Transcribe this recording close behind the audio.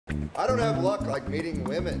I don't have luck like meeting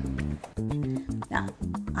women. Now,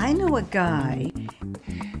 I know a guy.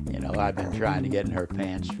 You know, I've been trying to get in her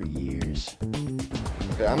pants for years.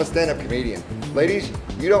 Okay, I'm a stand-up comedian. Ladies,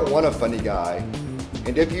 you don't want a funny guy.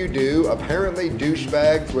 And if you do, apparently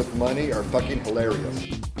douchebags with money are fucking hilarious.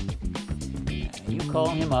 You call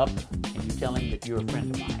him up and you tell him that you're a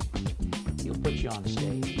friend of mine. He'll put you on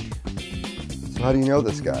stage. So how do you know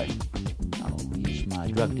this guy? Oh, he's my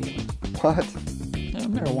drug dealer. What?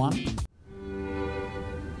 Marijuana.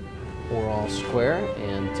 We're all square,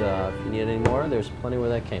 and if you need any more, there's plenty where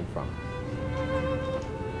that came from.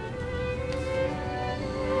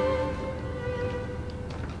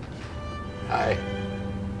 Hi.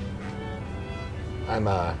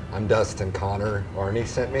 I'm Dustin. Connor. Arnie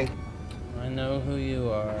sent me. I know who you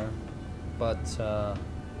are, but are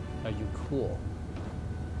you cool?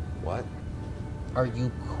 What? Are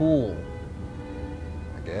you cool?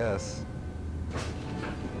 I guess.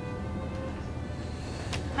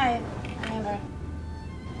 Hi, I'm Amber.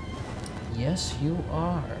 Yes, you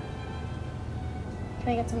are. Can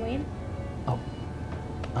I get some weed? Oh,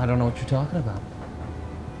 I don't know what you're talking about.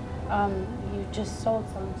 You just sold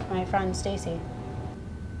some to my friend Stacy.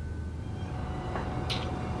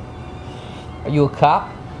 Are you a cop?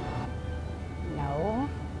 No.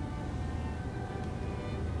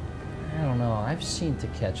 I don't know. I've seen To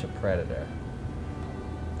Catch a Predator.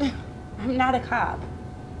 I'm not a cop.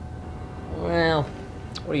 Well,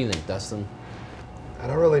 what do you think, Dustin? I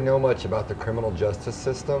don't really know much about the criminal justice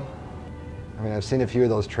system. I mean, I've seen a few of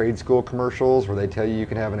those trade school commercials where they tell you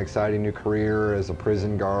can have an exciting new career as a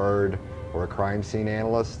prison guard or a crime scene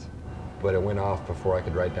analyst, but it went off before I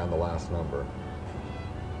could write down the last number.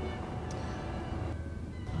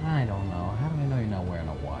 I don't know. How do I know you're not wearing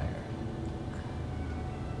a wire?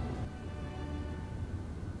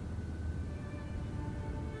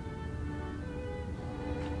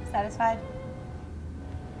 Satisfied?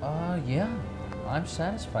 Yeah. I'm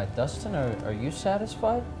satisfied. Dustin, are you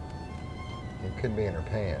satisfied? It could be in her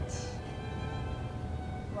pants.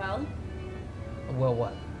 Well, Well,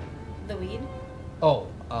 what? the weed? Oh,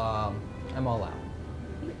 I'm all out.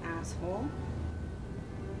 You asshole.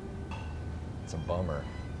 It's a bummer.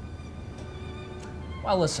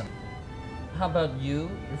 Well, listen. How about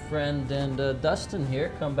you, your friend, and Dustin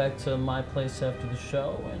here come back to my place after the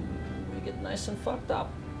show and we get nice and fucked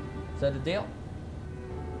up? Is that a deal?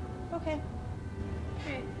 Okay.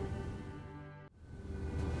 Alright.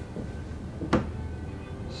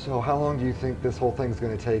 So how long do you think this whole thing's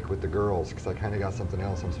gonna take with the girls? Because I kind of got something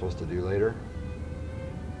else I'm supposed to do later.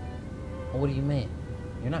 What do you mean?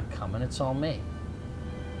 You're not coming, it's all me.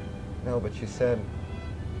 No, but you said...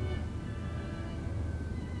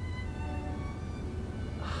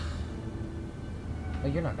 Oh,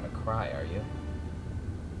 you're not gonna cry, are you?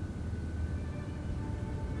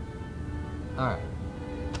 Alright.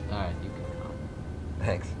 Alright, you can come.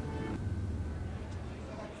 Thanks.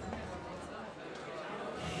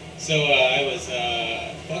 So I was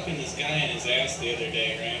fucking this guy in his ass the other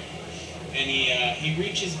day, right? And he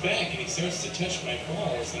reaches back and he starts to touch my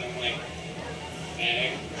balls, and I'm like,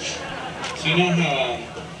 fag. So you know how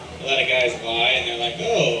a lot of guys lie and they're like,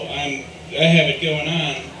 oh, I have it going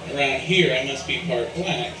on around here. I must be part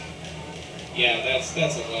black. Yeah, that's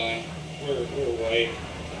a lie. We're white.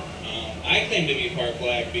 I claim to be part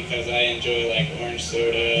black because I enjoy like orange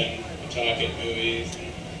soda and talk at movies.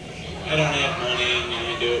 And I don't have money and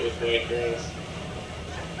I do it with white girls.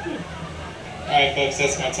 Alright folks,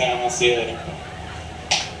 that's my time. I'll see you later.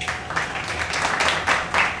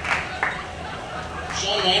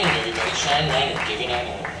 Shaun Reinert, everybody. Shaun Reinert, give it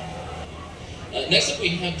on. Next up we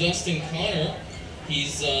have Dustin Connor.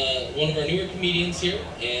 He's one of our newer comedians here,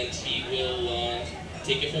 and he will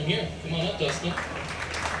take it from here. Come on up, Dustin.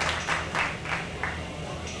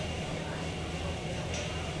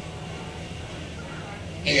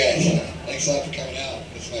 Hey guys, thanks a lot for coming out.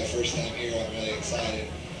 This is my first time here. I'm really excited.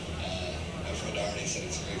 My friend Arnie said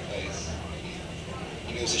it's a great place.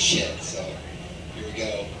 He knows his shit, so here we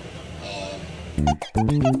go.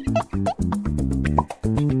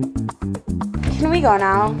 Can we go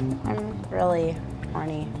now? I'm really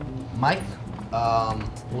horny. Mike,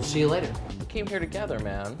 we'll see you later. We came here together,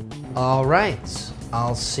 man. All right,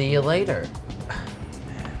 I'll see you later.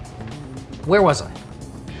 Where was I?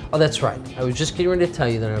 Oh, that's right. I was just getting ready to tell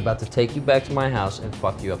you that I'm about to take you back to my house and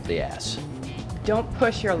fuck you up the ass. Don't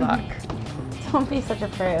push your luck. Don't be such a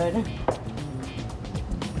prude.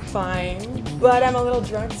 Fine, but I'm a little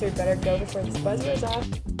drunk, so we better go before this buzz wears off.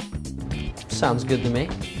 Sounds good to me.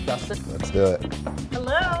 Dustin? Let's do it.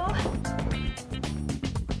 Hello?